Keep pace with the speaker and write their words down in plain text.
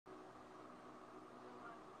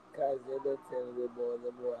Because you don't tell me about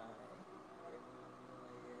the boy.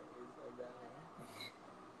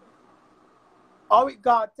 Oh, we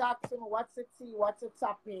got talk to me. What's the tea? What's the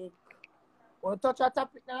topic? Want to touch a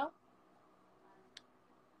topic now?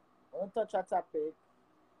 Want to touch a topic?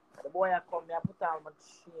 The boy I come here, put on my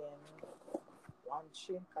chain. One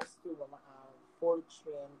chain costume, I have full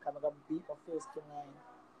chain. Come and beat my face tonight.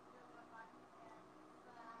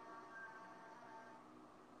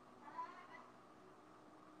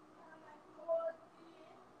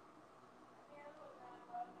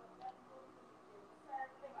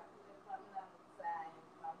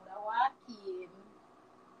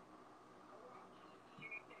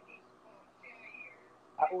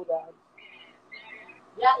 I would have.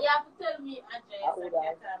 Yeah, you have to tell me address. I would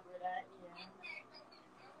have.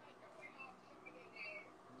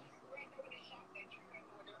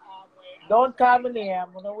 Don't call me name.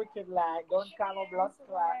 I'm no wicked lie. Don't call me blood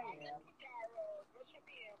clot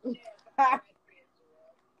name.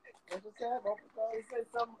 What you say about because? He said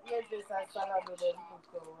some yes, this a salad with them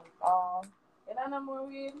cook. You don't know more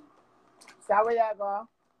weed? So where you go?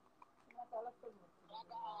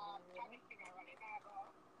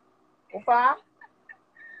 Ufa?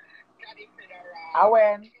 I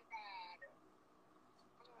went.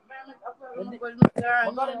 I'm going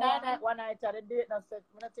to night one night at the date now set.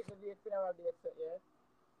 I'm going to take the date, funeral date set, yeah?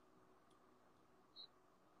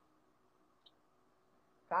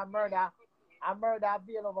 I murder a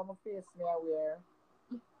veil over my face me I wear.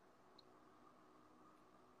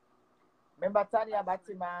 Remember Tanya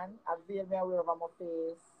Batman? A veil me I wear over my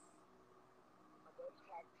face.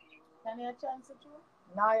 Tanya chance it too?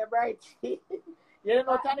 Now you're bright. You don't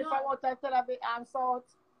know Tanya from out of Tel Aviv, I'm salt.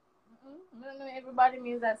 I don't know, everybody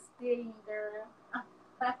means that staying there.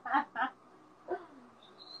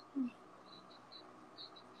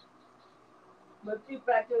 But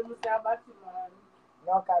people are telling me about Batman.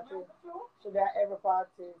 No, Catherine. Should be at every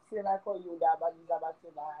party. Same like how you that, but use a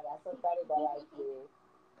Batman. That's sometimes I like you.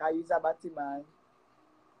 Can use a Batman.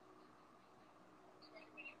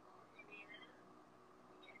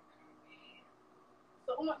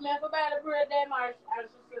 So, me have to buy the bread them or I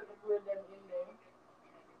should sell the bread them in there?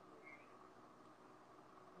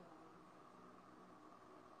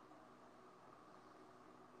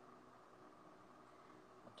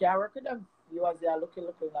 Okay, I work with them viewers they are looking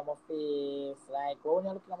at my face. Like when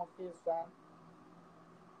you're looking at my face, son.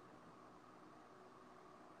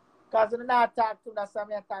 Because when I talk to them, that's why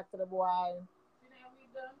I talk to the boy. You know we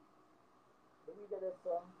done? The video this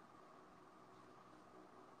song.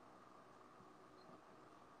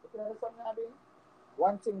 You know the song I be?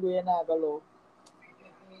 One thing do you not go low.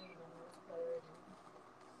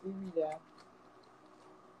 See me there.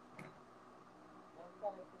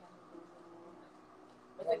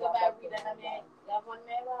 But I go buy weed and I mean, you have one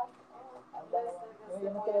never? You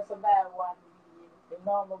know, tell us to buy one weed. You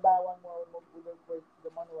know, I'm buy one more with the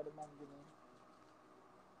money what the man give me.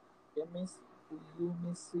 You miss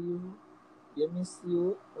you. You miss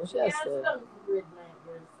you. What should I say? Don't do it, my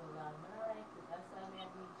girl, so long. I like it. That's why I'm a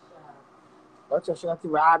big shop. What you should have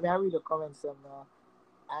I read the comments now.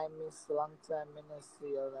 I miss long time I not see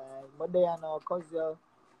you like. But they are now cause you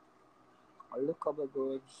look up a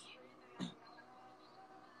good.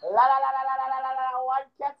 La la la la la la la la one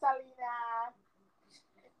Catalina.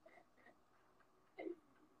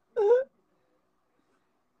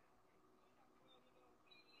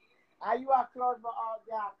 Are you a cloud for all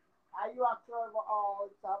that? Are you a cloud for all?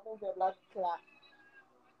 Top of the blood clot.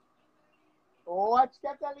 Watch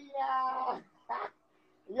Catalina.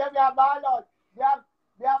 You have a ball out. You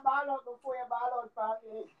have ball out before you ball out for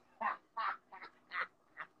me.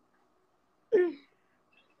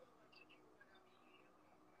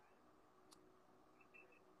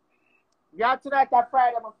 Yeah, tonight at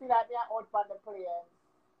Friday, I feel like me out for the plane.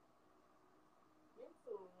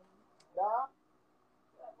 No?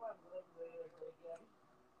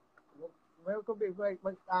 Well, could be great,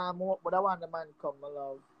 but I want the man come, my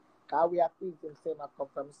love. Cause we are pleased him say I come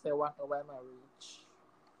from say one over my reach.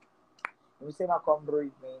 We say I come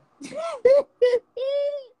breathe me.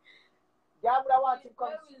 Yeah, but I want him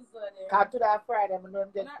come. Cause to that Friday, I'm going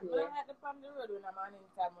to get here. I had to on the road when I'm on in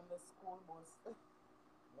time on the school bus.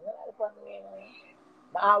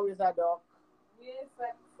 I always a dog. Yes,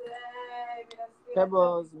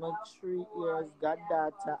 Pebbles, my 3 years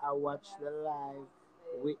goddaughter, I watch the live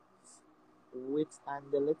with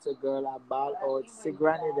and the little girl I ball out. See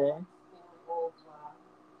granny there.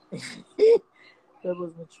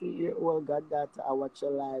 Pebbles, my 3-year-old goddaughter, I watch a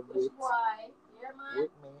live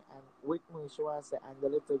with me. She wants to say and the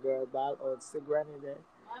little girl ball out. See granny there.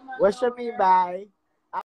 What should mean by?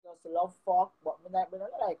 I just love fuck, but I don't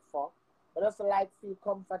like fuck. But I just like feel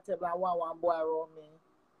comfortable and want one boy around me.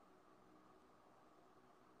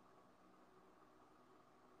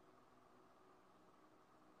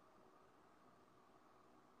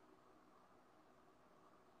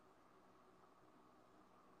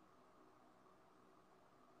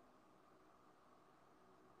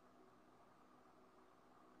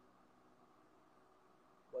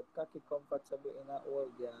 But cocky comfortable in a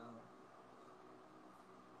old girl.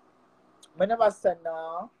 Me never said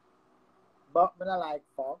no, but me not like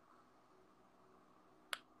fuck.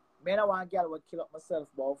 Me not want girl will kill up myself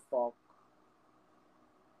about fuck.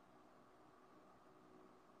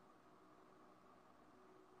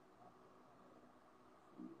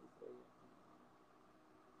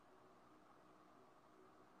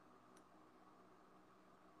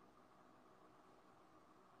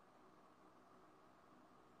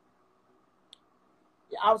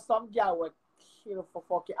 You have some girl will kill for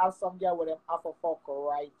fuck. You have some girl with them have a fuck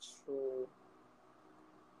right through.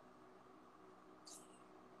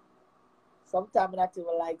 Sometimes I not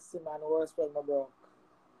even like see man worse when my broke.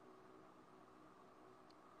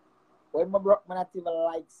 When my broke, I not even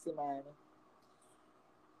like see man.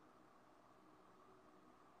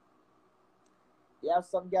 You have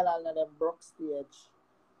some girl on them broke stage.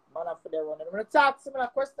 Man after they run. I'm gonna talk to me a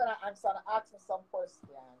question and answer and ask me some question.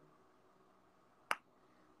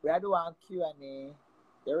 We are doing Q&A.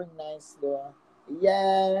 They're nice though.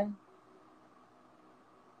 Yeah.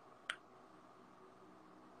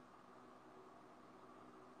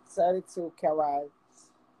 32 carats.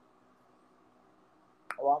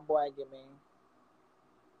 One boy give me.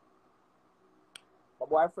 My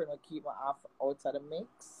boyfriend will keep me off out of the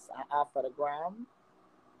mix and off of the gram.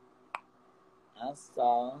 And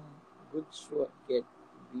so good short get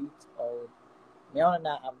beat out. Me only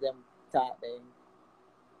not have them talking.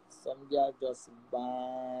 Some girl just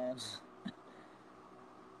ban.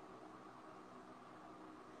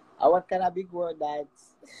 I what kind of big word that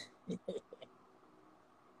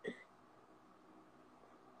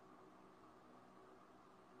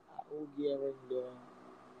who gearing though.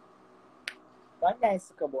 One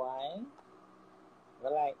nice boy. You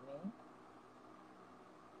like me?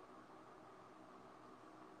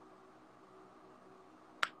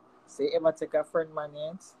 Say ever take a friend man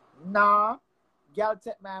yet? Nah. Girl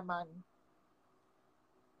take my man.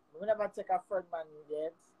 We never take a friend man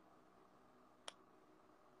yet.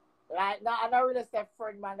 Like no, I don't really say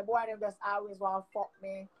friend man. The boy them just always want to fuck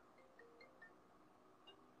me.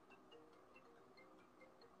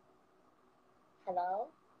 Hello?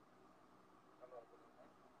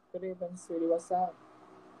 Good evening, sweetie. What's up?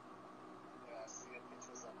 Yeah, I see your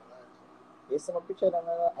pictures on the life. You see my picture of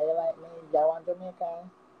me? Are you like me? You want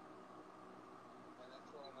Jamaica? And I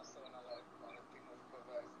told my son I like one of the things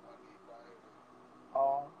improvise one deep by every.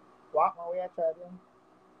 Oh, walk my way, I tried to. You know,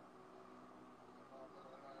 I'm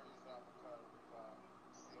not gonna reason I'm a car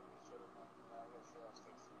see a picture of man, and I love to have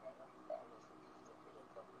sex with man, and I love to give it up with a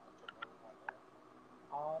couple of my woman, right?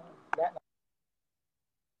 That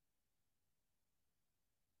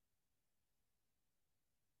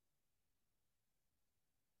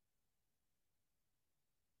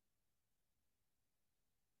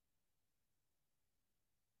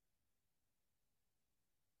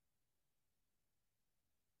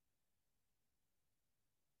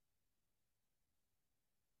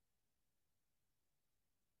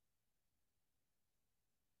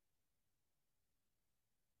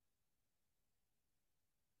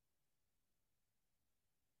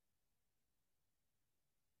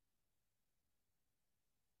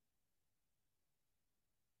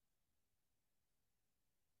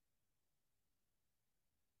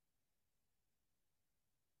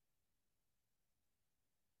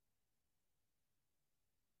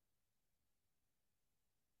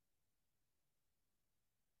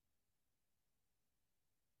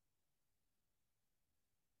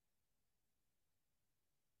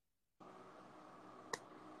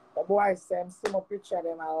the boy send see my picture of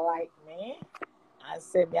them and like me. And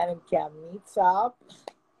say me and him can meet up.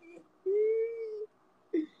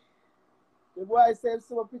 The boy send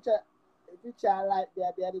see my picture. The picture I like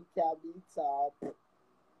there, me and him can meet up.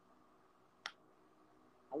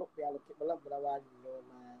 I look at my love, but I want to know,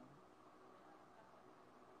 man.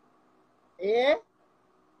 Eh?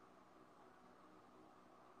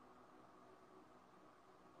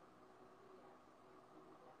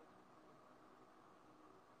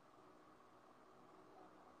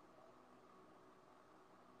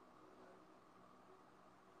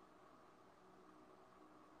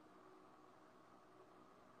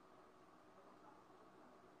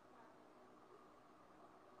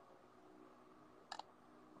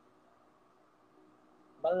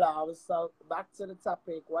 My love, so back to the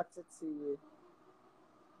topic. What's it to you?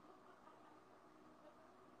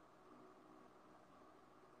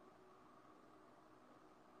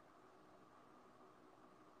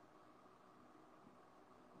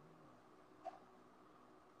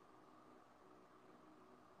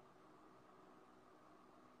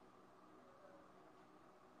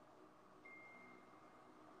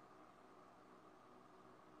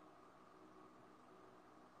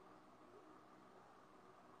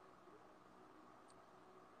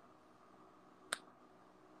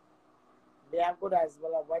 They are good as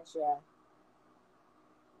well. Watch ya.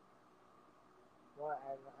 More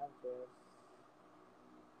actors.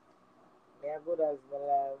 They are good as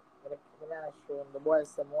well. When I show them, the boys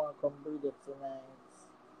some more come breed it tonight.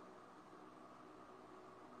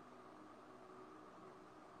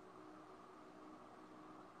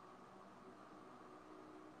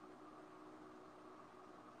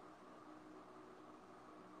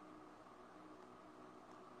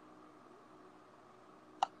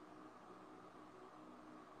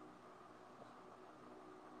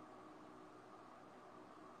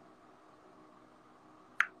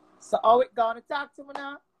 So how it gonna talk to me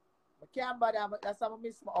now? I can't bother. That's how I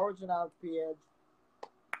miss my original page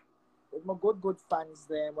with my good fans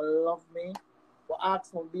there. Will love me. Will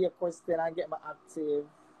ask me be a question and get my active.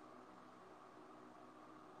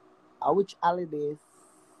 Which holidays?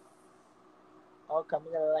 How come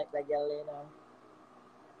you like that girl, you know?